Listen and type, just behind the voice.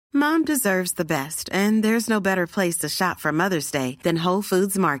Mom deserves the best, and there's no better place to shop for Mother's Day than Whole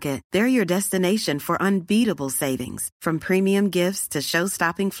Foods Market. They're your destination for unbeatable savings, from premium gifts to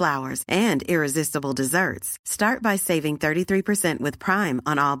show-stopping flowers and irresistible desserts. Start by saving 33% with Prime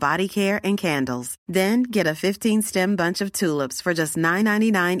on all body care and candles. Then get a 15-stem bunch of tulips for just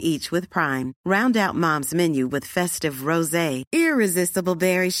 $9.99 each with Prime. Round out Mom's menu with festive rosé, irresistible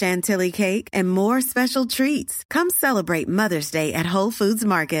berry chantilly cake, and more special treats. Come celebrate Mother's Day at Whole Foods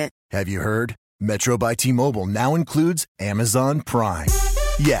Market. Have you heard? Metro by T-Mobile now includes Amazon Prime.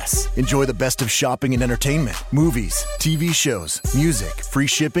 Yes, enjoy the best of shopping and entertainment, movies, TV shows, music, free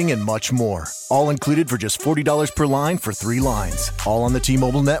shipping, and much more. All included for just $40 per line for 3 lines. All on the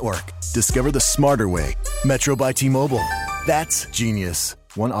T-Mobile network. Discover the smarter way. Metro by T-Mobile. That's genius.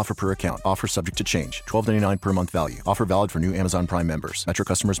 One offer per account. Offer subject to change. $12.99 per month value. Offer valid for new Amazon Prime members. Metro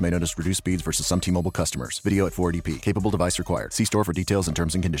customers may notice reduced speeds versus some T-Mobile customers. Video at 480p. Capable device required. See store for details and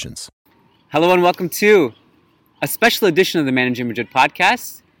terms and conditions. Hello and welcome to a special edition of the Managing Madrid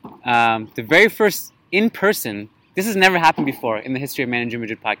podcast. The very first in-person. This has never happened before in the history of Managing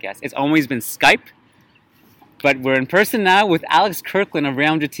Madrid podcast. It's always been Skype. But we're in person now with Alex Kirkland of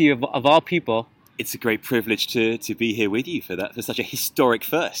Real Madrid TV of all people. It's a great privilege to be here with you for such a historic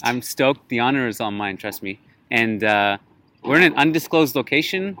first. I'm stoked. The honor is all mine, trust me. And we're in an undisclosed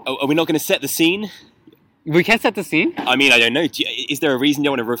location. Oh, are we not going to set the scene? We can't set the scene? I mean, I don't know. Is there a reason you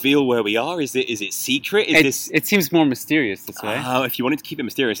don't want to reveal where we are? Is it secret? It seems more mysterious this way. Oh, if you wanted to keep it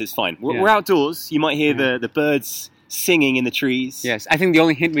mysterious, it's fine. We're outdoors. You might hear the birds singing in the trees. Yes, I think the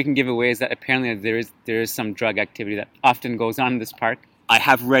only hint we can give away is that apparently there is some drug activity that often goes on in this park. I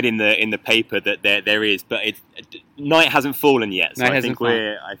have read in the paper that there is, but night hasn't fallen yet. So I think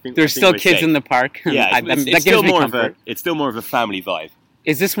there's still kids safe in the park. Yeah, that gives me comfort. It's still more of a family vibe.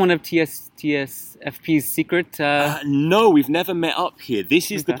 Is this one of TSFP's secret? No, we've never met up here.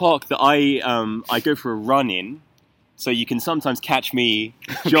 This is the park that I go for a run in. So you can sometimes catch me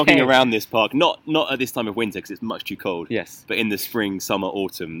jogging around this park. Not at this time of winter because it's much too cold. Yes. But in the spring, summer,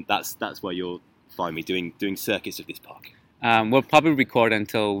 autumn, that's where you'll find me doing circuits of this park. We'll probably record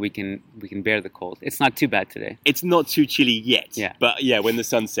until we can bear the cold. It's not too bad today. It's not too chilly yet. Yeah. But yeah, when the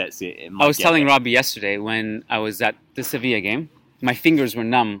sun sets, it might I was telling there. Robbie yesterday when I was at the Sevilla game, my fingers were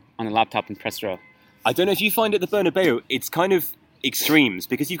numb on the laptop in press row. I don't know if you find at the Bernabeu, it's kind of extremes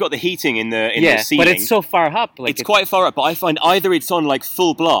because you've got the heating in the ceiling. But it's so far up. It's quite far up, but I find either it's on like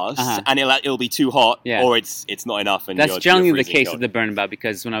full blast and it'll be too hot, or it's not enough. And that's generally the case at the Bernabeu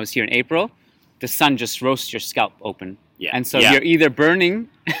because when I was here in April, the sun just roasts your scalp open. Yeah. And so you're either burning...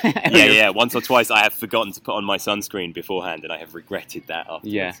 Once or twice I have forgotten to put on my sunscreen beforehand and I have regretted that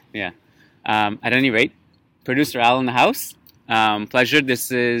afterwards. Yeah. At any rate, producer Al in the house. Pleasure.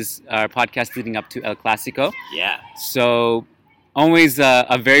 This is our podcast leading up to El Clasico. Yeah. So always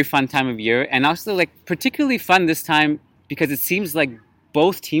a very fun time of year. And also particularly fun this time because it seems like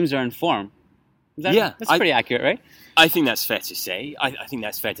both teams are in form. That's pretty accurate, right? I think that's fair to say. I think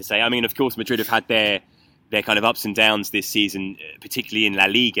that's fair to say. I mean, of course, Madrid have had their kind of ups and downs this season, particularly in La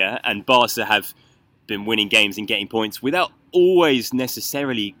Liga, and Barca have been winning games and getting points without always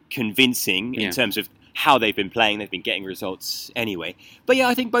necessarily convincing in terms of how they've been playing. They've been getting results anyway. But yeah,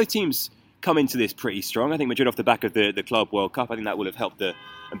 I think both teams come into this pretty strong. I think Madrid off the back of the Club World Cup, I think that will have helped and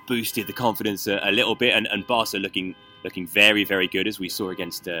boosted the confidence a little bit, and Barca looking very, very good, as we saw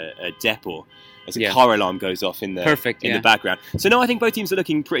against Depor, as a car alarm goes off in the background. So no, I think both teams are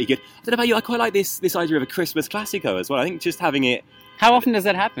looking pretty good. I don't know about you, I quite like this idea of a Christmas Clasico as well. I think just having it... How often does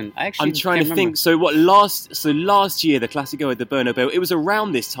that happen? I'm trying to think. So last year, the Clasico at the Bernabeu, it was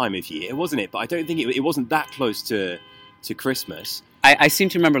around this time of year, wasn't it? But I don't think it wasn't that close to Christmas. I seem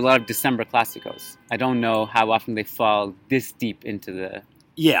to remember a lot of December Clásicos. I don't know how often they fall this deep into the...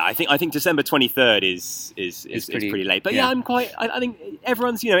 Yeah, I think December 23rd is pretty late. But I think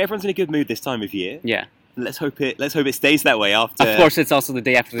everyone's in a good mood this time of year. Yeah. Let's hope it stays that way after. Of course, it's also the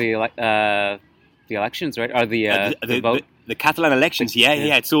day after the elections, right? Or the vote. The Catalan elections. Yeah.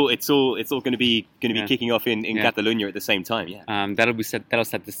 It's all going to be kicking off in Catalonia at the same time. Yeah. That'll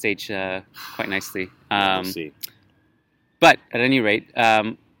set the stage quite nicely. We'll see. But at any rate,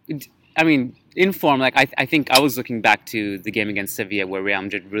 I mean, in form, I think I was looking back to the game against Sevilla where Real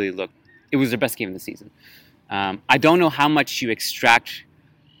Madrid really looked. It was their best game of the season. I don't know how much you extract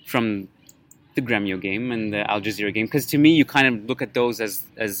from the Gremio game and the Al Jazeera game, because to me, you kind of look at those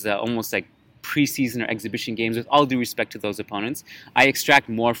as almost like preseason or exhibition games. With all due respect to those opponents, I extract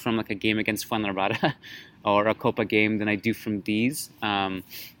more from like a game against Fuenlabrada or a Copa game than I do from these.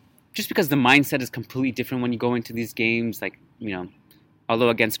 Just because the mindset is completely different when you go into these games. Although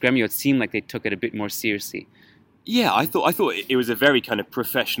against Gremio, it seemed like they took it a bit more seriously. Yeah, I thought it was a very kind of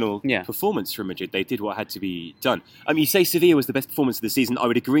professional performance from Madrid. They did what had to be done. I mean, you say Sevilla was the best performance of the season. I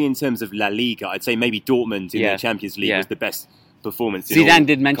would agree in terms of La Liga. I'd say maybe Dortmund in the Champions League was the best performance. Zidane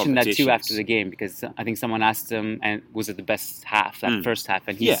did mention that too after the game, because I think someone asked him, and was it the best half, that first half?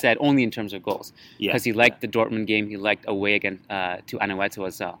 And he said only in terms of goals, because he liked the Dortmund game. He liked away against to Anoeta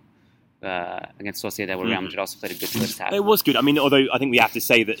as well. Against Sociedad, where Real Madrid also played a good first half. It was good. I mean, although I think we have to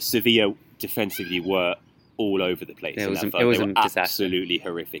say that Sevilla defensively were all over the place. It was a disaster. Absolutely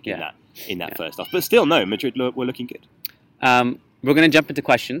horrific in that first half. But still, no, Madrid were looking good. We're going to jump into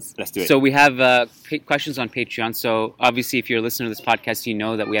questions. Let's do it. So we have questions on Patreon. So obviously, if you're a listener to this podcast, you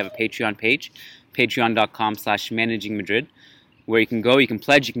know that we have a Patreon page, patreon.com/managingmadrid, where you can go, you can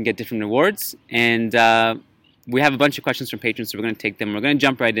pledge, you can get different rewards. And we have a bunch of questions from patrons, so we're going to take them. We're going to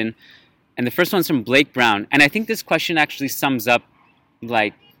jump right in. And the first one's from Blake Brown. And I think this question actually sums up,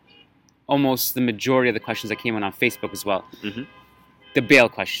 like, almost the majority of the questions that came in on Facebook as well. Mm-hmm. The Bale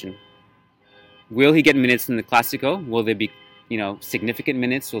question. Will he get minutes in the Clasico? Will they be, significant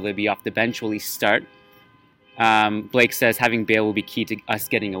minutes? Will they be off the bench? Will he start? Blake says having Bale will be key to us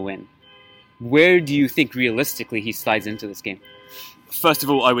getting a win. Where do you think realistically he slides into this game? First of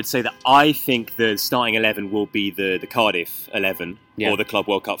all, I would say that I think the starting 11 will be the Cardiff 11 or the Club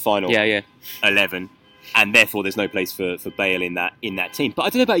World Cup final 11. And therefore, there's no place for Bale in that team. But I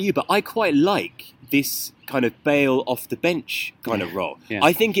don't know about you, but I quite like this kind of Bale off the bench kind of role. Yeah.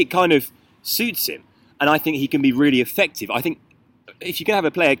 I think it kind of suits him, and I think he can be really effective. I think if you can have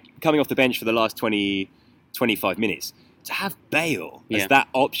a player coming off the bench for the last 20, 25 minutes, to have Bale as that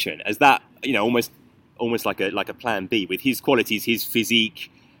option, as that almost like a plan B with his qualities, his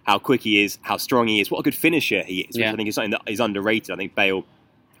physique, how quick he is, how strong he is, what a good finisher he is. Which I think is something that is underrated. I think Bale,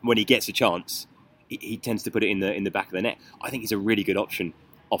 when he gets a chance, he tends to put it in the back of the net. I think he's a really good option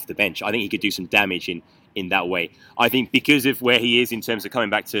off the bench. I think he could do some damage in that way. I think because of where he is in terms of coming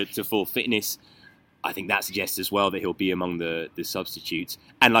back to full fitness, I think that suggests as well that he'll be among the substitutes.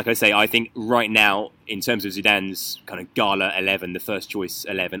 And like I say, I think right now, in terms of Zidane's kind of gala 11, the first choice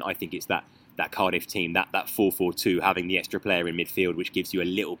 11, I think it's that Cardiff team, that 4-4-2, having the extra player in midfield, which gives you a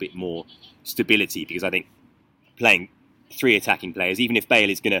little bit more stability. Because I think playing three attacking players, even if Bale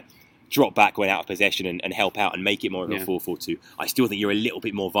is going to drop back when out of possession and help out and make it more of a 4-4-2, I still think you're a little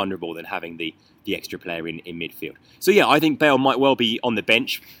bit more vulnerable than having the extra player in midfield. So I think Bale might well be on the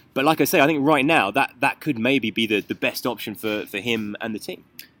bench, but like I say, I think right now that could maybe be the best option for him and the team.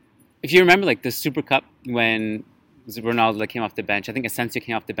 If you remember, like the Super Cup, when Ronaldo came off the bench, I think Asensio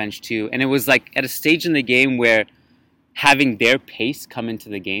came off the bench too, and it was like at a stage in the game where having their pace come into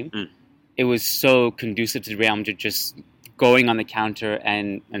the game, it was so conducive to Real Madrid just going on the counter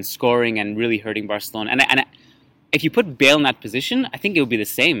and scoring and really hurting Barcelona. And if you put Bale in that position, I think it would be the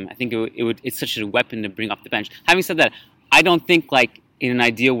same. I think it's such a weapon to bring off the bench. Having said that, I don't think, like, in an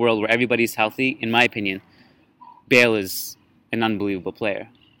ideal world where everybody's healthy, in my opinion, Bale is an unbelievable player.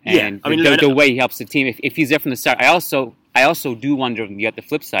 And the way he helps the team, if he's there from the start. I also do wonder, yet the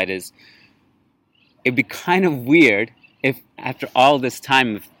flip side is, it'd be kind of weird if after all this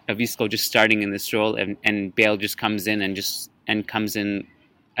time of Isco just starting in this role and Bale just comes in and comes in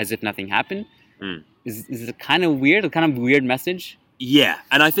as if nothing happened. Is it kind of weird? A kind of weird message? Yeah,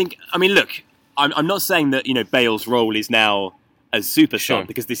 and I think, look, I'm not saying that Bale's role is now as superstar,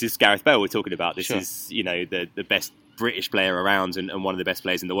 because this is Gareth Bale we're talking about. This is the best British player around and one of the best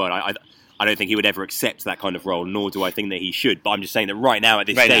players in the world. I don't think he would ever accept that kind of role, nor do I think that he should. But I'm just saying that right now at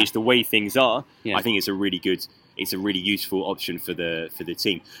this stage, the way things are, I think it's a really useful option for the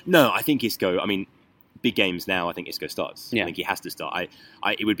team. No, I think Isco, big games now, I think Isco starts. I think he has to start.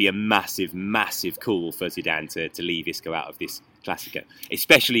 It would be a massive, massive call for Zidane to leave Isco out of this Clasico.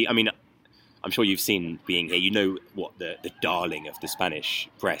 Especially, I'm sure you've seen being here, you know what the darling of the Spanish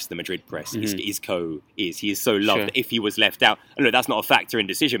press, the Madrid press, Isco is. He is so loved that if he was left out, and look, that's not a factor in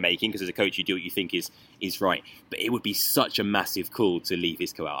decision-making, because as a coach you do what you think is right. But it would be such a massive call to leave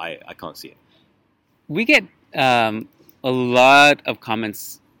Isco out. I can't see it. We get a lot of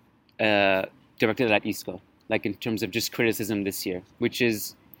comments directed at Isco, like in terms of just criticism this year, which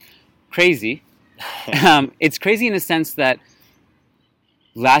is crazy. It's crazy in the sense that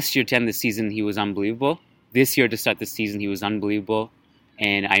last year to end the season, he was unbelievable. This year to start the season, he was unbelievable.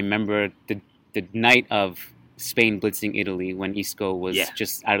 And I remember the night of Spain blitzing Italy when Isco was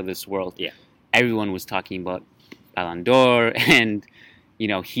just out of this world. Yeah. Everyone was talking about Ballon d'Or and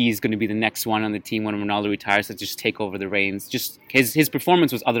he's going to be the next one on the team when Ronaldo retires to just take over the reins. Just his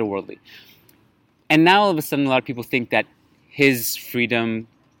performance was otherworldly. And now all of a sudden, a lot of people think that his freedom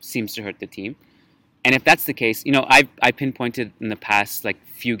seems to hurt the team. And if that's the case, I pinpointed in the past, like,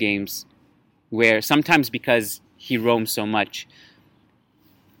 few games where sometimes because he roams so much.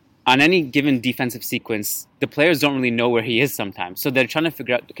 On any given defensive sequence, the players don't really know where he is sometimes. So they're trying to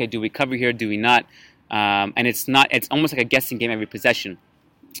figure out, okay, do we cover here, do we not? And it's almost like a guessing game every possession.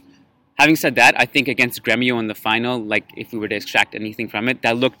 Having said that, I think against Gremio in the final, like if we were to extract anything from it,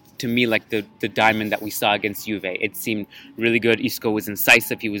 that looked to me like the diamond that we saw against Juve. It seemed really good. Isco was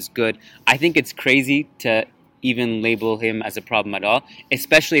incisive. He was good. I think it's crazy to even label him as a problem at all,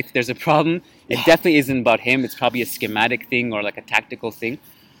 especially if there's a problem. It definitely isn't about him. It's probably a schematic thing or like a tactical thing.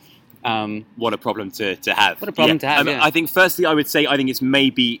 What a problem to have. What a problem to have, I think firstly, I would say I think it's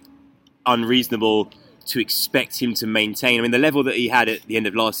maybe unreasonable to expect him to maintain. I mean, the level that he had at the end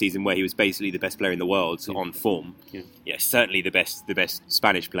of last season, where he was basically the best player in the world on form. Yeah, certainly the best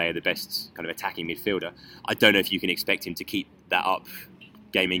Spanish player, the best kind of attacking midfielder. I don't know if you can expect him to keep that up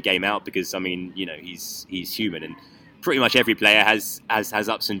game in, game out, because I mean, you know, he's human, and pretty much every player has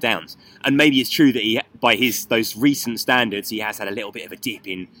ups and downs. And maybe it's true that he, by those recent standards, he has had a little bit of a dip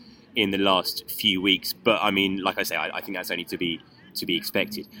in the last few weeks. But I mean, like I say, I think that's only to be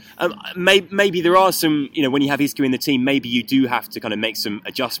expected. Maybe there are some, you know, when you have Isco in the team, maybe you do have to kind of make some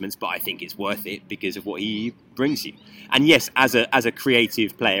adjustments, but I think it's worth it because of what he brings you. And yes, as a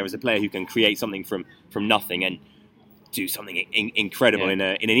creative player, as a player who can create something from nothing and do something incredible in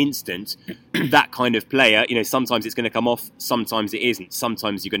an instant, that kind of player, you know, sometimes it's going to come off, sometimes it isn't.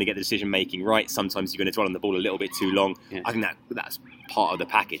 Sometimes you're going to get the decision making right, sometimes you're going to dwell on the ball a little bit too long. I think that's part of the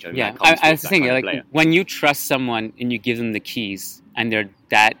package. I mean, I was thinking, like, when you trust someone and you give them the keys and they're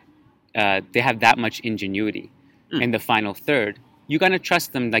they have that much ingenuity in the final third, you gotta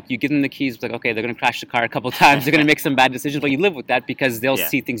trust them. Like, you give them the keys, like, okay, they're gonna crash the car a couple times, they're gonna make some bad decisions, but you live with that because they'll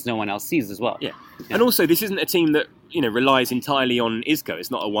see things no one else sees as well. And also, this isn't a team that, you know, relies entirely on Isco.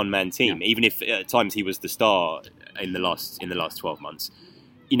 It's not a one-man team. Even if at times he was the star in the last 12 months,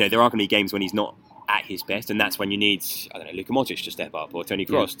 you know, there are going to be games when he's not at his best, and that's when you need, I don't know, Luka Modric to step up, or Toni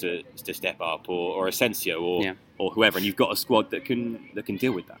Kroos to step up, or Asensio, or whoever, and you've got a squad that can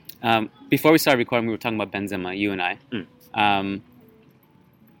deal with that. Before we started recording, we were talking about Benzema, you and I.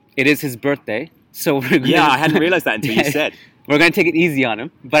 It is his birthday, so we're gonna, I hadn't realised that until you said. We're going to take it easy on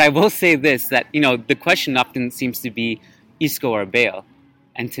him, but I will say this, that, you know, the question often seems to be Isco or Bale,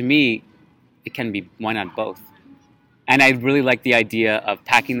 and to me, it can be, why not both? And I really like the idea of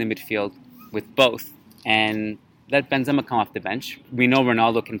packing the midfield with both, and let Benzema come off the bench. We know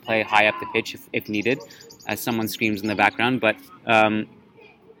Ronaldo can play high up the pitch if needed, as someone screams in the background, but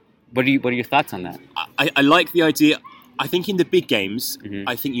what are your thoughts on that? I like the idea. I think in the big games,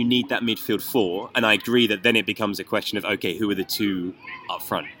 I think you need that midfield four, and I agree that then it becomes a question of, okay, who are the two up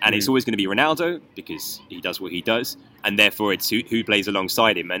front? And it's always going to be Ronaldo, because he does what he does, and therefore it's who plays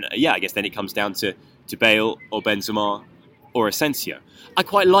alongside him. And I guess then it comes down to Bale or Benzema or Asensio.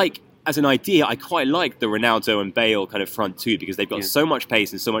 As an idea, I quite like the Ronaldo and Bale kind of front two, because they've got so much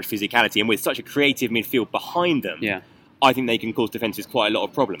pace and so much physicality, and with such a creative midfield behind them, I think they can cause defences quite a lot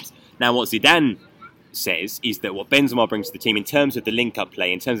of problems. Now, what Zidane says is that what Benzema brings to the team in terms of the link-up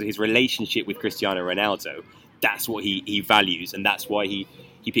play, in terms of his relationship with Cristiano Ronaldo, that's what he values, and that's why he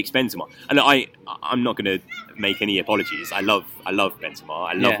picks Benzema. And I'm not going to make any apologies. I love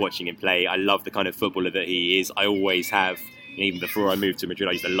Benzema. I love watching him play. I love the kind of footballer that he is. I always have. Even before I moved to Madrid,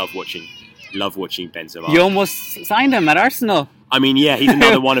 I used to love watching Benzema. You almost signed him at Arsenal. I mean, yeah, he's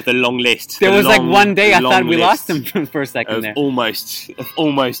another one of the long list. There was like one day I thought we lost him for a second there. Almost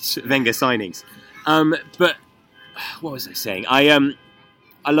Wenger signings. But what was I saying? I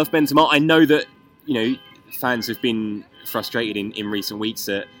love Benzema. I know that, you know, fans have been frustrated in recent weeks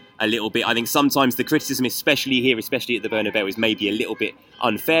a little bit. I think sometimes the criticism, especially at the Bernabeu, is maybe a little bit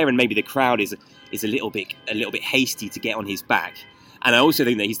unfair, and maybe the crowd is a little bit hasty to get on his back. And I also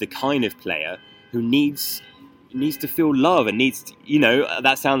think that he's the kind of player who needs to feel love and needs to, you know,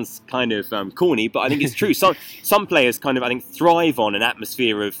 that sounds kind of corny, but I think it's true. Some players kind of, I think, thrive on an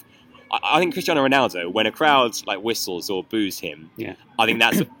atmosphere of, I think Cristiano Ronaldo, when a crowd like whistles or boos him, I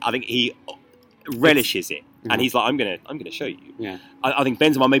think he relishes it, and he's like, I'm gonna show you. I think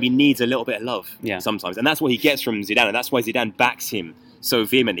Benzema maybe needs a little bit of love sometimes, and that's what he gets from Zidane, and that's why Zidane backs him so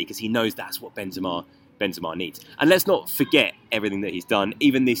vehemently, because he knows that's what Benzema needs. And let's not forget everything that he's done,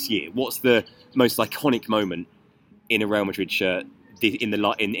 even this year. What's the most iconic moment in a Real Madrid shirt in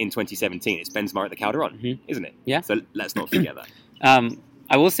 2017? It's Benzema at the Calderon, isn't it? Yeah. So let's not forget that.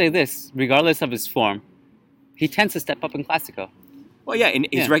 I will say this, regardless of his form, he tends to step up in Clasico. Well, yeah,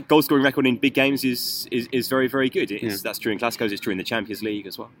 his goal-scoring record in big games is very, very good. That's true in Clásicos, it's true in the Champions League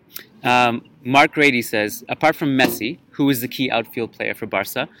as well. Mark Grady says, apart from Messi, who is the key outfield player for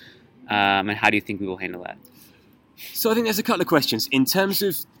Barca, and how do you think we will handle that? So I think there's a couple of questions. In terms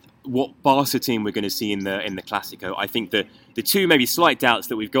of what Barca team we're going to see in the Clasico. I think the two maybe slight doubts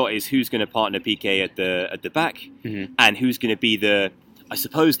that we've got is who's going to partner Piqué at the back, and who's going to be the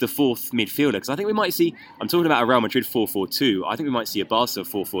fourth midfielder. Because I think we might see, I'm talking about a Real Madrid 4-4-2. I think we might see a Barca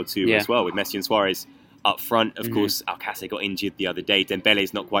 4-4-2 as well, with Messi and Suarez up front. Of course, Alcácer got injured the other day.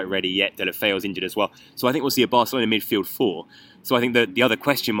 Dembele's not quite ready yet. Deulofeu's injured as well. So I think we'll see a Barcelona midfield 4. So I think the other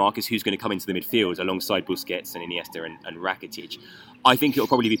question mark is who's going to come into the midfield alongside Busquets and Iniesta and Rakitic. I think it'll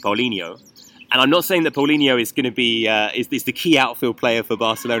probably be Paulinho. And I'm not saying that Paulinho is going to be is the key outfield player for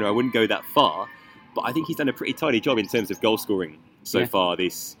Barcelona. I wouldn't go that far. But I think he's done a pretty tidy job in terms of goal scoring so far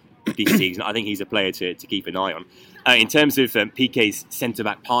this season. I think he's a player to keep an eye on. In terms of Piqué's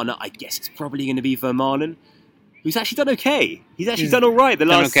centre-back partner, I guess it's probably going to be Vermaelen, who's actually done okay. He's actually done all right. The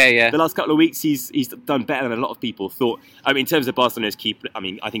last couple of weeks, he's done better than a lot of people thought. I mean, in terms of Barcelona's keeper,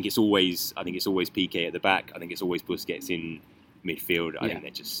 I think it's always Piqué at the back. I think it's always Busquets in midfield. I think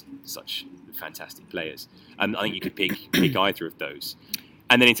they're just such fantastic players. And I think you could pick either of those.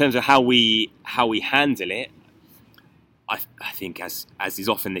 And then in terms of how we handle it, I think as is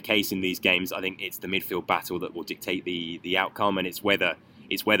often the case in these games, I think it's the midfield battle that will dictate the outcome, and it's whether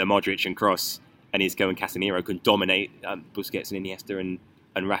Modric and Kroos and Isco and Casemiro can dominate Busquets and Iniesta and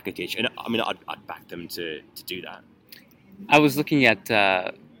Rakitic. And I mean, I'd back them to do that. I was looking at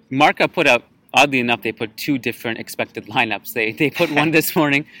Marca put out, oddly enough, they put 2 different expected lineups. They put one this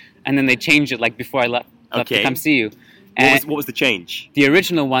morning, and then they changed it like before I left to come see you. What was the change? The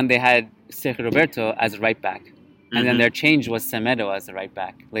original one, they had Sergio Roberto as a right back. And then their change was Semedo as the right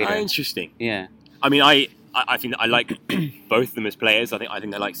back later. Interesting. Yeah. I mean, I think that I like both of them as players. I think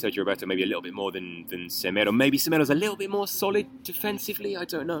I like Sergio Roberto maybe a little bit more than Semedo. Maybe Semedo's a little bit more solid defensively. I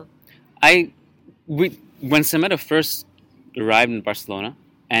don't know. When Semedo first arrived in Barcelona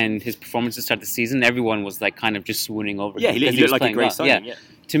and his performances started the season, everyone was like kind of just swooning over him. Yeah, he looked like a great signing. Yeah.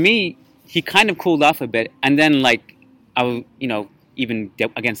 To me, he kind of cooled off a bit, and then even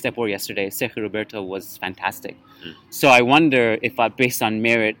against Depor yesterday, Sergio Roberto was fantastic. So I wonder if, based on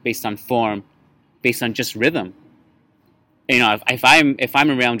merit, based on form, based on just rhythm, if I'm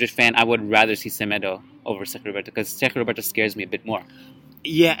a Real Madrid fan, I would rather see Semedo over Sergio Roberto, because Sergio Roberto scares me a bit more.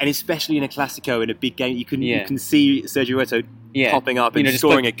 Yeah, and especially in a Clasico, in a big game, you can see Sergio Roberto popping up and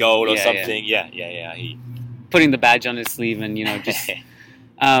scoring a goal or something. Yeah. He putting the badge on his sleeve and just.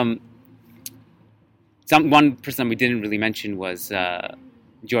 One person we didn't really mention was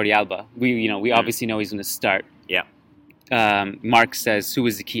Jordi Alba. We obviously know he's going to start. Yeah. Mark says, who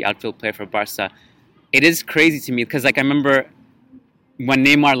is the key outfield player for Barca? It is crazy to me because, I remember when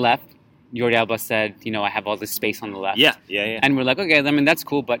Neymar left, Jordi Alba said, I have all this space on the left. Yeah. And we're like, okay, I mean, that's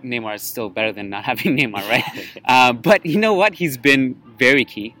cool, but Neymar is still better than not having Neymar, right? But you know what? He's been very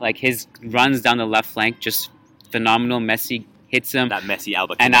key. Like, his runs down the left flank, just phenomenal. Messi hits him. That Messi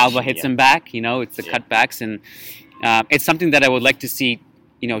Alba and Alba hits him back. It's the cutbacks, and it's something that I would like to see.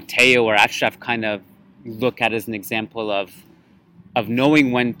 Teo or Achraf kind of look at as an example of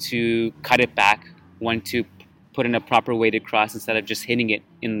knowing when to cut it back, when to put in a proper weighted cross instead of just hitting it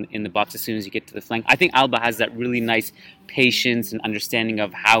in the box as soon as you get to the flank. I think Alba has that really nice patience and understanding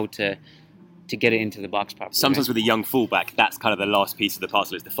of how to get it into the box properly. Sometimes with a young fullback, that's kind of the last piece of the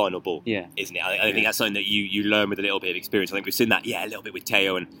puzzle, is the final ball, isn't it? I think that's something that you learn with a little bit of experience. I think we've seen that, a little bit with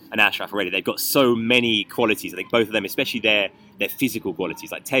Teo and Achraf already. They've got so many qualities. I think both of them, especially their physical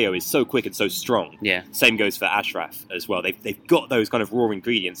qualities. Like Teo is so quick and so strong. Yeah. Same goes for Achraf as well. They've got those kind of raw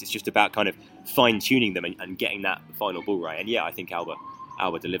ingredients. It's just about kind of fine-tuning them and getting that final ball right. And I think Alba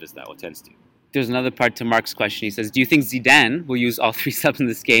delivers that, or tends to. There's another part to Mark's question. He says, do you think Zidane will use all 3 subs in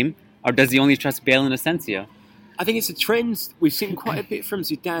this game? Or does he only trust Bale and Asensio? I think it's a trend we've seen quite a bit from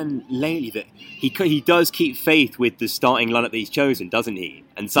Zidane lately, that he does keep faith with the starting lineup that he's chosen, doesn't he?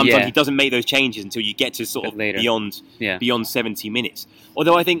 And sometimes he doesn't make those changes until you get to sort of later. beyond 70 minutes.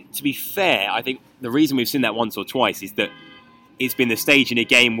 Although I think, to be fair, I think the reason we've seen that once or twice is that it's been the stage in a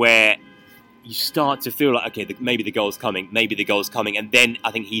game where you start to feel like, okay, maybe the goal's coming, and then I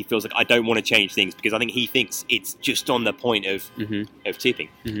think he feels like, I don't want to change things, because I think he thinks it's just on the point of tipping.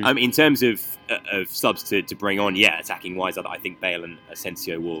 Mm-hmm. In terms of subs to bring on, attacking wise, I think Bale and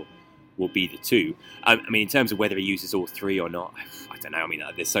Asensio will be the 2. I mean, in terms of whether he uses all 3 or not, I don't know. I mean,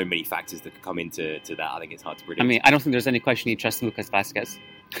 there's so many factors that could come into that. I think it's hard to predict. I mean, I don't think there's any question he trusts Lucas Vazquez.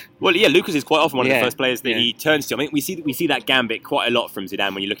 Well, Lucas is quite often one of the first players that he turns to. I mean, we see that gambit quite a lot from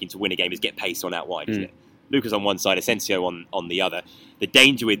Zidane when you're looking to win a game, is get pace on out wide, isn't it? Lucas on one side, Asensio on the other. The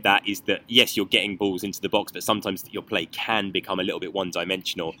danger with that is that, yes, you're getting balls into the box, but sometimes your play can become a little bit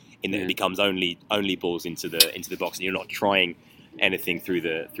one-dimensional in that it becomes only balls into the box, and you're not trying anything through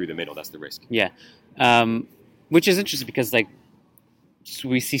the middle. That's the risk. Yeah, which is interesting because, like,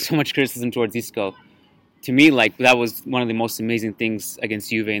 we see so much criticism towards Isco. To me, like, that was one of the most amazing things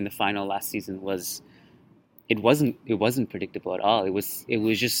against Juve in the final last season. Was it wasn't predictable at all. It was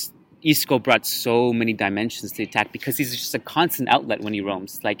just Isco brought so many dimensions to the attack because he's just a constant outlet when he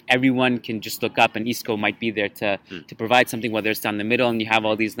roams. Like, everyone can just look up and Isco might be there to provide something, whether it's down the middle, and you have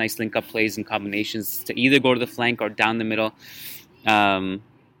all these nice link-up plays and combinations to either go to the flank or down the middle.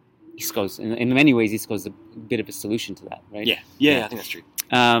 Isco's, in many ways, Isco's a bit of a solution to that, right? Yeah, I think that's true.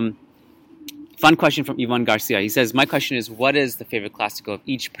 Fun question from Ivan Garcia. He says, my question is, what is the favorite Clasico of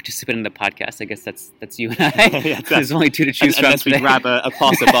each participant in the podcast? I guess that's you and I. There's only two to choose from. Unless we grab a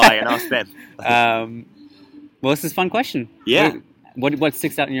passerby and ask them. Well, this is a fun question. Yeah. What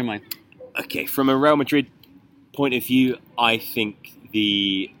sticks out in your mind? Okay, from a Real Madrid point of view, I think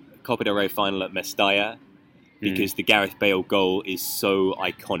the Copa del Rey final at Mestalla, because the Gareth Bale goal is so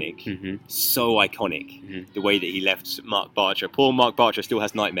iconic. So iconic. The way that he left Mark Bartra. Poor Mark Bartra still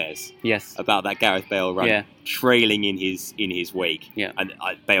has nightmares about that Gareth Bale run, trailing in his wake, and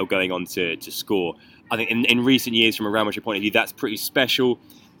Bale going on to score. I think in recent years, from a Real Madrid point of view, that's pretty special.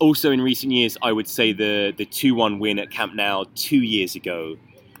 Also in recent years, I would say the 2-1 win at Camp Nou 2 years ago,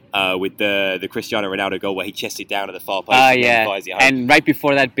 with the Cristiano Ronaldo goal where he chested down at the far post. And right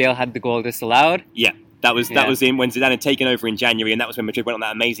before that, Bale had the goal disallowed. That was in when Zidane had taken over in January, and that was when Madrid went on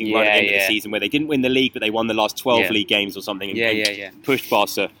that amazing run at the end of the season where they didn't win the league, but they won the last 12 league games or something and pushed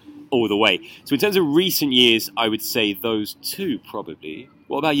Barca all the way. So in terms of recent years, I would say those two probably.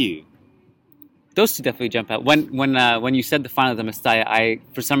 What about you? Those two definitely jump out. When you said the final of the Mestalla,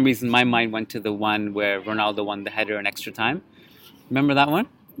 for some reason my mind went to the one where Ronaldo won the header in extra time. Remember that one?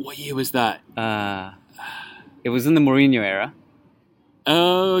 What year was that? It was in the Mourinho era.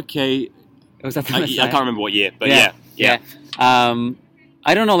 Okay. It was at the I can't remember what year, but yeah.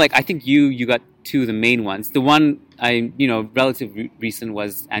 I don't know. Like, I think you got two of the main ones. The one relatively recent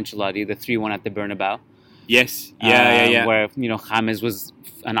was Ancelotti, the 3-1 at the Bernabeu. Yes. Yeah. Where James was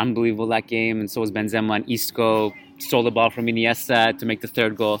an unbelievable that game, and so was Benzema, and Isco stole the ball from Iniesta to make the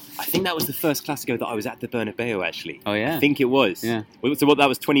third goal. I think that was the first Clasico that I was at the Bernabeu, actually. Oh yeah, I think it was. Yeah. So that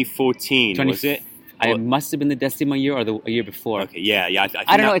was 2014, was it? It must have been the Decima year or the year before. Okay, yeah.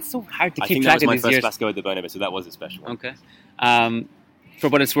 I don't know. It's so hard to keep track of these years. I think that was my first Clasico at the Bernabeu, so that was a special one. Okay. For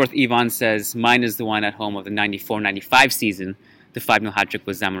what it's worth, Ivan says, mine is the one at home of the 94-95 season. The 5-0 hat-trick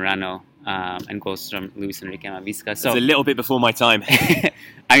was Zamorano and goals from Luis Enrique Mavisca. So it's a little bit before my time.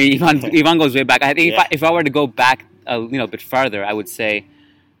 I mean, Ivan goes way back. I think if I were to go back a bit farther, I would say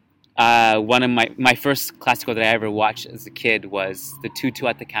one of my first Clasico that I ever watched as a kid was the 2-2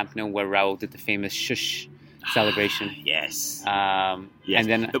 at the Camp Nou, where Raul did the famous shush celebration. Yes. And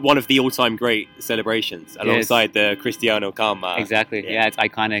then one of the all-time great celebrations alongside the Cristiano Karma. Exactly. Yeah, it's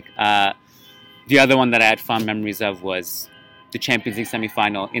iconic. The other one that I had fond memories of was the Champions League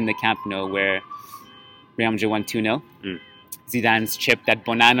semi-final in the Camp Nou, where Real Madrid won 2-0. Zidane's chip that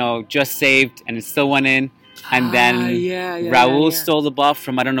Bonanno just saved, and it still went in. And then Raul stole the ball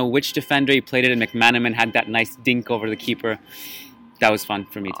from I don't know which defender. He played it, and McManaman had that nice dink over the keeper. That was fun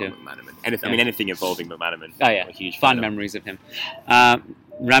for me too. McManaman. Anything involving McManaman. Oh yeah, huge fond memories of him.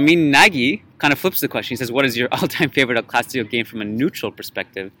 Ramin Nagy kind of flips the question. He says, "What is your all-time favorite El Clasico game from a neutral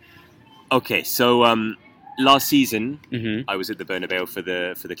perspective?" Okay, so last season I was at the Bernabeu for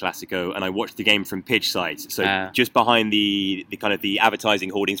the Clasico, and I watched the game from pitch side. So just behind the kind of the advertising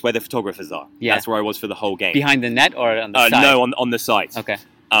hoardings where the photographers are. Yeah. That's where I was for the whole game. Behind the net or on the side? No, on the side. Okay.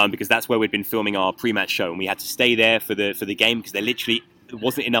 Because that's where we'd been filming our pre-match show, and we had to stay there for the game because there literally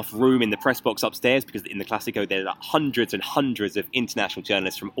wasn't enough room in the press box upstairs, because in the Clasico there are hundreds and hundreds of international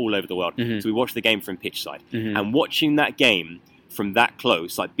journalists from all over the world. So we watched the game from pitch side. And watching that game from that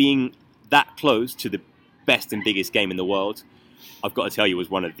close, like being that close to the best and biggest game in the world, I've got to tell you, was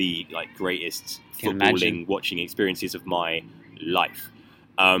one of the greatest footballing watching experiences of my life.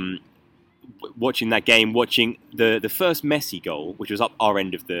 Watching that game, watching the first Messi goal, which was up our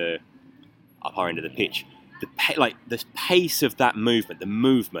end of the pitch, the pace of that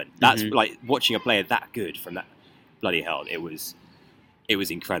movement, that's like watching a player that good from that. Bloody hell, it was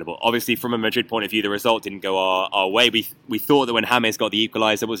incredible. Obviously, from a Madrid point of view, the result didn't go our way. We thought that when James got the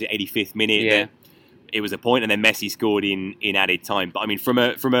equaliser, was it 85th minute? It was a point, and then Messi scored in added time. But I mean, from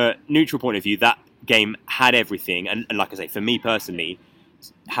a neutral point of view, that game had everything. And like I say, for me personally,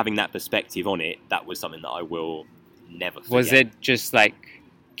 having that perspective on it, that was something that I will never forget. Was it just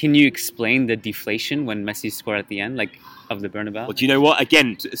can you explain the deflation when Messi scored at the end, of the Bernabeu? Well, do you know what?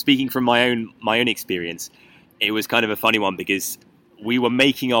 Again, speaking from my own experience, it was kind of a funny one, because we were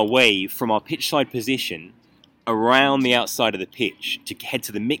making our way from our pitch side position around the outside of the pitch to head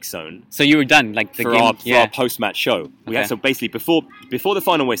to the mix zone. So you were done, like the for game our post-match show. We had, so basically before the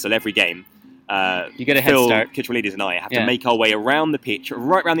final whistle every game, you get a head start. Kitchen leaders and I have to make our way around the pitch,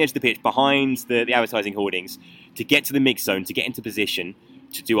 right around the edge of the pitch, behind the advertising hoardings, to get to the mix zone, to get into position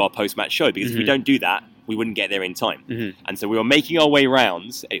to do our post-match show. Because if we don't do that, we wouldn't get there in time. And so we were making our way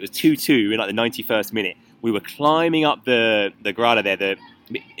round. It was 2-2 in like the 91st minute. We were climbing up the grada there,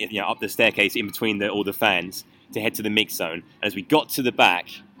 up the staircase in between all the fans to head to the mix zone. And as we got to the back,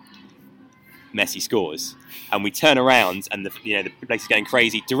 Messi scores, and we turn around, and the place is going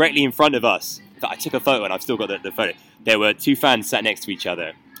crazy. Directly in front of us, I took a photo, and I've still got the photo. There were two fans sat next to each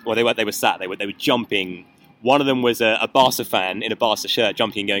other. Well, they were sat. They were jumping. One of them was a Barca fan in a Barca shirt,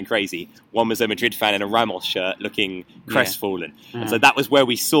 jumping and going crazy. One was a Madrid fan in a Ramos shirt, looking crestfallen. And so that was where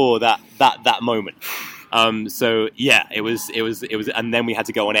we saw that moment. It was, and then we had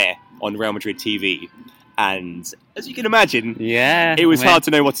to go on air on Real Madrid TV, and as you can imagine, it was hard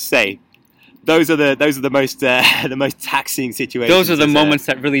to know what to say. Those are the most taxing situations. Those are the moments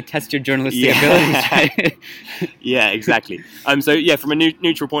that really test your journalistic abilities, right? Yeah, exactly. From a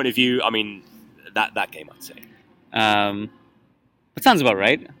neutral point of view, I mean, that game, I'd say. That sounds about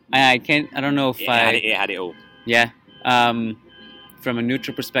right. I don't know if it had it all. Yeah. From a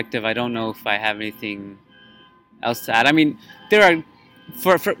neutral perspective, I don't know if I have anything else to add. I mean, there are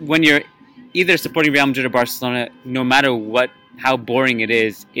for when you're either supporting Real Madrid or Barcelona, no matter how boring it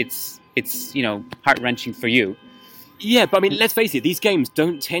is, it's heart-wrenching for you. Yeah, but I mean, let's face it, these games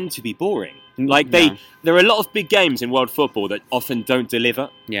don't tend to be boring. There are a lot of big games in world football that often don't deliver.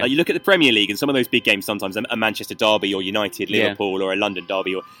 Yeah. Like you look at the Premier League, and some of those big games sometimes a Manchester derby or United, Liverpool, or a London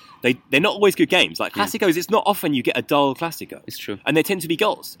derby, or they're not always good games. Like Clasicos, it's not often you get a dull Clasico. It's true, and they tend to be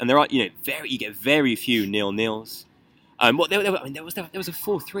goals, and there are you get very few 0-0s. There was a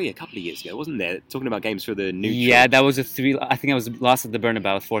 4-3 a couple of years ago, wasn't there? Talking about games for the neutral. Yeah, that was a 3. I think it was lost at the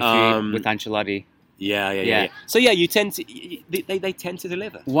Bernabeu 4-3 with Ancelotti. Yeah. So you tend to they tend to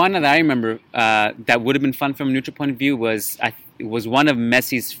deliver. One that I remember that would have been fun from a neutral point of view was one of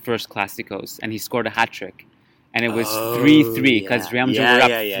Messi's first Clásicos, and he scored a hat trick, and it was 3-3 because Real Madrid were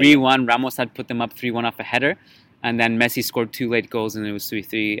up 3-1. Ramos had put them up 3-1 off a header, and then Messi scored 2 late goals, and it was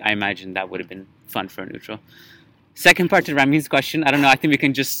 3-3. I imagine that would have been fun for a neutral. Second part to Ramin's question, I don't know. I think we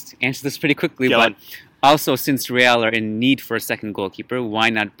can just answer this pretty quickly. But also, since Real are in need for a second goalkeeper, why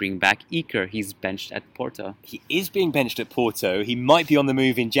not bring back Iker? He's benched at Porto. He is being benched at Porto. He might be on the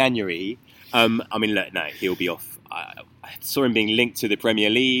move in January. He'll be off. I saw him being linked to the Premier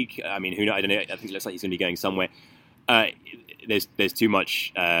League. I mean, who knows? I don't know. I think it looks like he's going to be going somewhere. There's too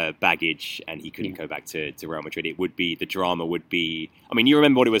much baggage, and he couldn't go back to Real Madrid. The drama would be. I mean, you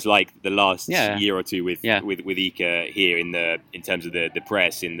remember what it was like the last year or two with Iker here in terms of the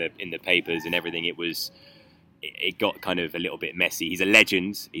press, in the papers and everything. It got kind of a little bit messy. He's a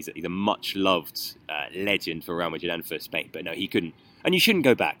legend. He's a much loved legend for Real Madrid and for Spain. But no, he couldn't. And you shouldn't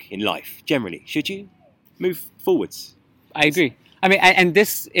go back in life generally, should you? Move forwards. I agree. I mean, and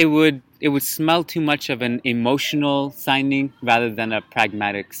this it would smell too much of an emotional signing rather than a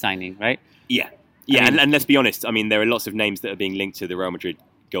pragmatic signing, right? Yeah. And let's be honest. I mean, there are lots of names that are being linked to the Real Madrid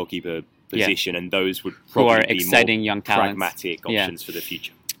goalkeeper position, and those would probably be exciting more young talents. Pragmatic options for the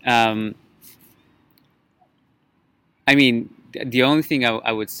future. I mean, the only thing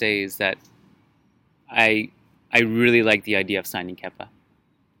I would say is that I really like the idea of signing Kepa,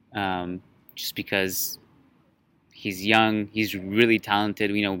 just because he's young, he's really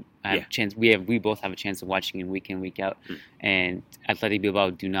talented. We both have a chance of watching him week in, week out. And Athletic Bilbao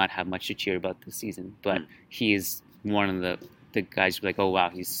do not have much to cheer about this season, but he is one of the guys who are like, oh wow,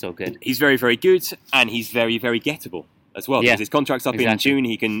 he's so good. He's very, very good, and he's very, very gettable as well. Because his contract's up in June.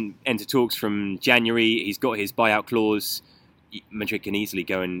 He can enter talks from January. He's got his buyout clause. Madrid can easily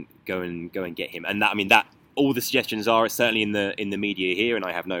go and get him. And that all the suggestions are certainly in the media here, and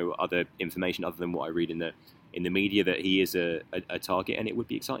I have no other information other than what I read in the media, that he is a target, and it would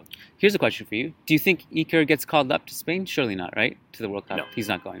be exciting. Here's a question for you. Do you think Iker gets called up to Spain? Surely not, right? To the World Cup? No. He's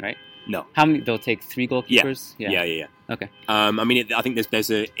not going, right? No. How many? They'll take 3 goalkeepers? Yeah. Okay. I think there's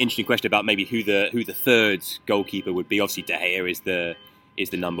an interesting question about maybe who the third goalkeeper would be. Obviously, De Gea is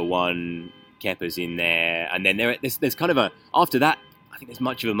the number one. Kepa's in there. And then there's kind of after that, I think there's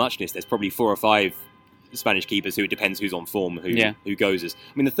much of a muchness. There's probably 4 or 5 Spanish keepers who it depends who's on form, who goes as.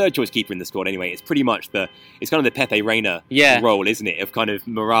 I mean, the third choice keeper in the squad anyway. It's pretty much it's kind of the Pepe Reina role, isn't it? Of kind of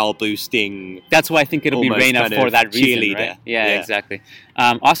morale boosting. That's why I think it'll be Reina for that reason, right? Yeah, exactly.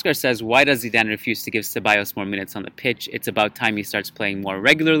 Oscar says, why does Zidane refuse to give Ceballos more minutes on the pitch? It's about time he starts playing more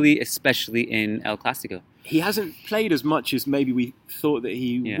regularly, especially in El Clasico. He hasn't played as much as maybe we thought that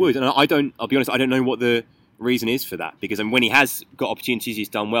he would, and I'll be honest, I don't know what the reason is for that. Because when he has got opportunities, he's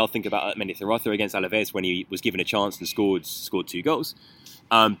done well. Think about Menizarotho against Alaves when he was given a chance and scored 2 goals.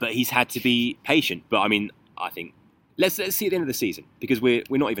 But he's had to be patient. But I mean, I think let's see at the end of the season, because we're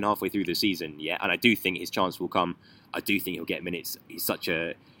not even halfway through the season yet, and I do think his chance will come. I do think he'll get minutes. He's such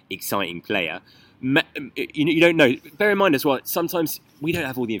a exciting player. You don't know. Bear in mind as well, sometimes we don't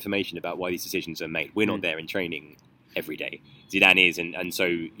have all the information about why these decisions are made. We're not there in training every day. Zidane is, and so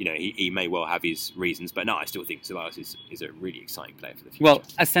he may well have his reasons. But no, I still think Ceballos is a really exciting player for the future. Well,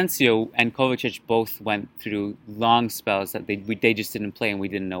 Asensio and Kovacic both went through long spells that they just didn't play, and we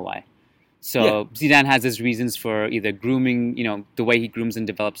didn't know why. So Zidane has his reasons for either grooming, the way he grooms and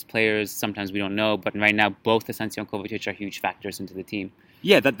develops players. Sometimes we don't know, but right now both Asensio and Kovacic are huge factors into the team.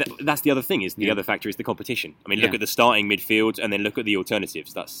 Yeah, that's the other thing. The other factor is the competition. I mean, look at the starting midfield, and then look at the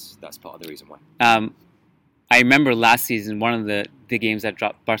alternatives. That's part of the reason why. I remember last season, one of the games that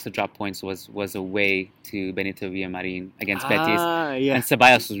Barca dropped points was away to Benito Villamarin against Betis. Yeah. And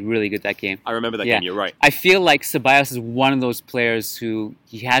Ceballos was really good that game. I remember that game, you're right. I feel like Ceballos is one of those players who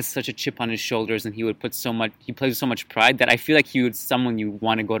he has such a chip on his shoulders, and he plays with so much pride that I feel like he would someone you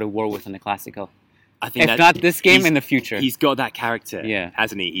want to go to war with in the Clasico. I think if not this game, in the future. He's got that character,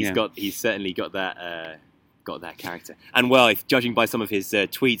 hasn't he? He's certainly got that character. And well, if judging by some of his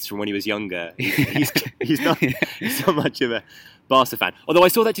tweets from when he was younger, he's not so much of a Barca fan. Although I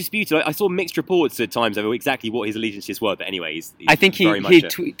saw that disputed. I saw mixed reports at times over exactly what his allegiances were. But anyway, I think he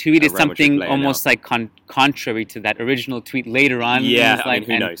tweeted something almost like contrary to that original tweet later on. Yeah, I mean,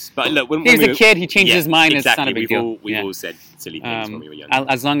 who knows? But look, when he was a kid, he changed his mind. Exactly. It's not a big deal. We've all said silly things when we were young.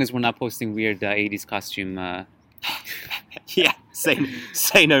 As long as we're not posting weird 80s costume. Yeah,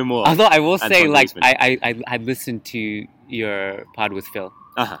 say no more. Although I will say, I listened to your pod with Phil.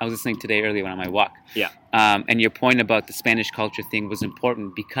 I was listening today earlier on my walk. Yeah. And your point about the Spanish culture thing was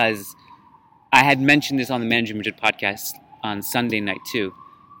important because I had mentioned this on the Manager Madrid podcast on Sunday night too,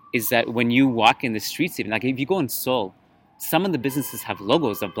 is that when you walk in the streets, even like if you go in Seoul, some of the businesses have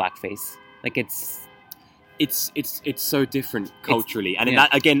logos of blackface. Like it's so different culturally, and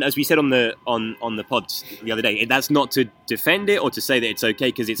that, again, as we said on the pod the other day, that's not to defend it or to say that it's okay,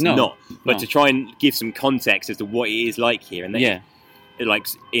 because it's not, but to try and give some context as to what it is like here. And like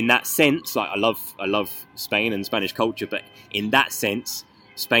in that sense, like I love Spain and Spanish culture, but in that sense,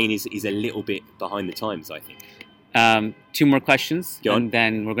 Spain is a little bit behind the times, I think. 2 more questions, and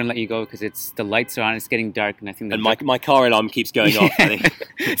then we're going to let you go because the lights are on. It's getting dark, and I think my car alarm keeps going off. I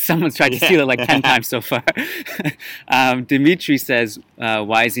think someone's tried to steal it like 10 times so far. Dimitri says,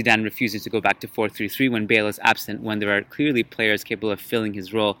 "Why is Zidane refusing to go back to 4-3-3 when Bale is absent? When there are clearly players capable of filling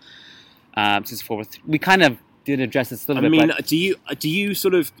his role?" Since 4-3, we kind of did address this a little bit. I mean, do you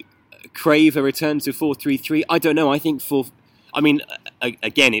sort of crave a return to 4-3-3? I don't know. I think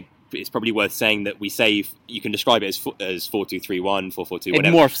again, it's probably worth saying that we say you can describe it as 4-2-3-1, 4-4-2, whatever. It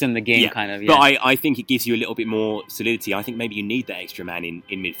morphs in the game, kind of. But I think it gives you a little bit more solidity. I think maybe you need that extra man in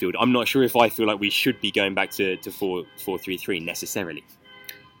midfield. I'm not sure if I feel like we should be going back to 4-3-3 necessarily.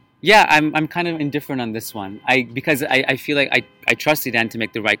 Yeah, I'm kind of indifferent on this one. Because I feel like I trust Zidane to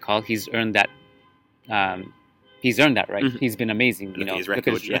make the right call. He's earned that. He's earned that, right? Mm-hmm. He's been amazing. Look at his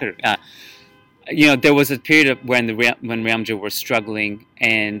record. There was a period when Real Madrid were struggling,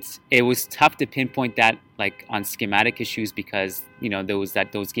 and it was tough to pinpoint that like on schematic issues because there was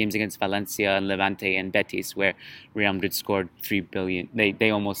those games against Valencia and Levante and Betis where Real Madrid scored 3 billion.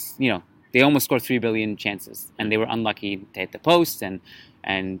 They almost scored 3 billion chances, and they were unlucky to hit the post, and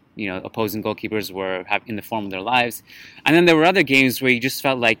opposing goalkeepers were in the form of their lives. And then there were other games where you just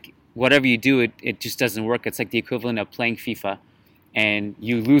felt like whatever you do, it just doesn't work. It's like the equivalent of playing FIFA. And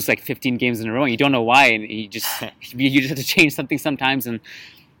you lose like 15 games in a row, and you don't know why, and you just have to change something sometimes,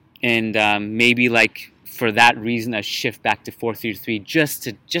 and maybe like for that reason a shift back to 4-3-3 just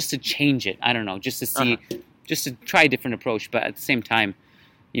to change it. I don't know, just to see, just to try a different approach. But at the same time,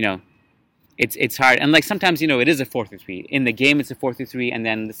 it's hard, and like sometimes it is a 4-3-3 in the game. It's a 4-3-3, and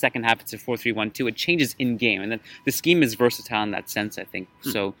then the second half it's a 4-3-1-2. It changes in game, and then the scheme is versatile in that sense, I think.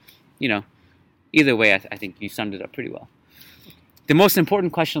 So either way, I think you summed it up pretty well. The most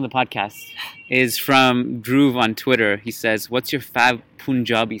important question on the podcast is from Dhruv on Twitter. He says, "What's your fab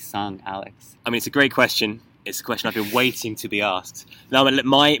Punjabi song, Alex?" I mean, it's a great question. It's a question I've been waiting to be asked. Now,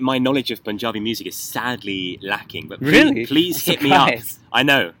 my knowledge of Punjabi music is sadly lacking. But please hit me up. I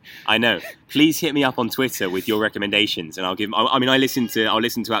know. Please hit me up on Twitter with your recommendations, and I'll give. I listen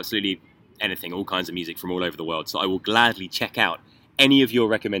to absolutely anything, all kinds of music from all over the world. So I will gladly check out any of your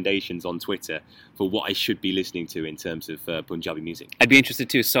recommendations on Twitter for what I should be listening to in terms of Punjabi music. I'd be interested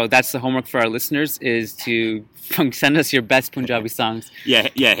too. So that's the homework for our listeners, is to send us your best Punjabi songs. Yeah.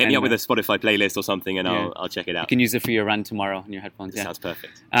 Hit me up with a Spotify playlist or something, and I'll check it out. You can use it for your run tomorrow in your headphones. Sounds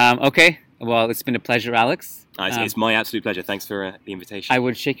perfect. Okay. Well, it's been a pleasure, Alex. It's my absolute pleasure. Thanks for the invitation. I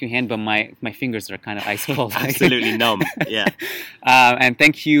would shake your hand, but my fingers are kind of ice cold. Absolutely numb. Yeah. And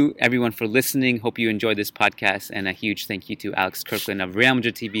thank you, everyone, for listening. Hope you enjoyed this podcast. And a huge thank you to Alex Kirkland of Real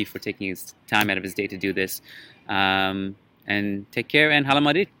Madrid TV for taking his time out of his day to do this. And take care, and Hala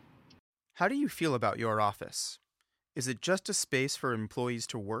Madrid. How do you feel about your office? Is it just a space for employees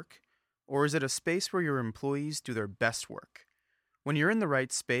to work? Or is it a space where your employees do their best work? When you're in the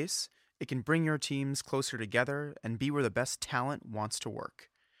right space, it can bring your teams closer together and be where the best talent wants to work.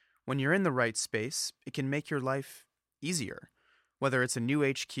 When you're in the right space, it can make your life easier. Whether it's a new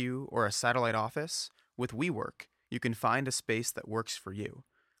HQ or a satellite office, with WeWork, you can find a space that works for you.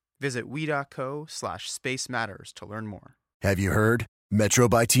 Visit we.co/Space Matters to learn more. Have you heard? Metro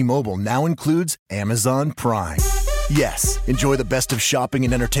by T-Mobile now includes Amazon Prime. Yes, enjoy the best of shopping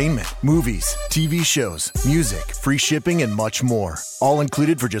and entertainment, movies, TV shows, music, free shipping, and much more. All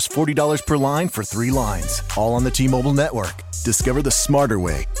included for just $40 per line for 3 lines. All on the T-Mobile network. Discover the smarter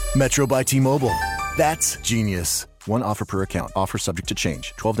way. Metro by T-Mobile. That's genius. One offer per account. Offer subject to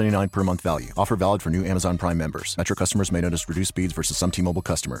change. $12.99 per month value. Offer valid for new Amazon Prime members. Metro customers may notice reduced speeds versus some T-Mobile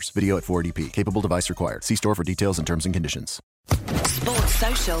customers. Video at 480p. Capable device required. See store for details and terms and conditions. Sports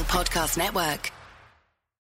Social Podcast Network.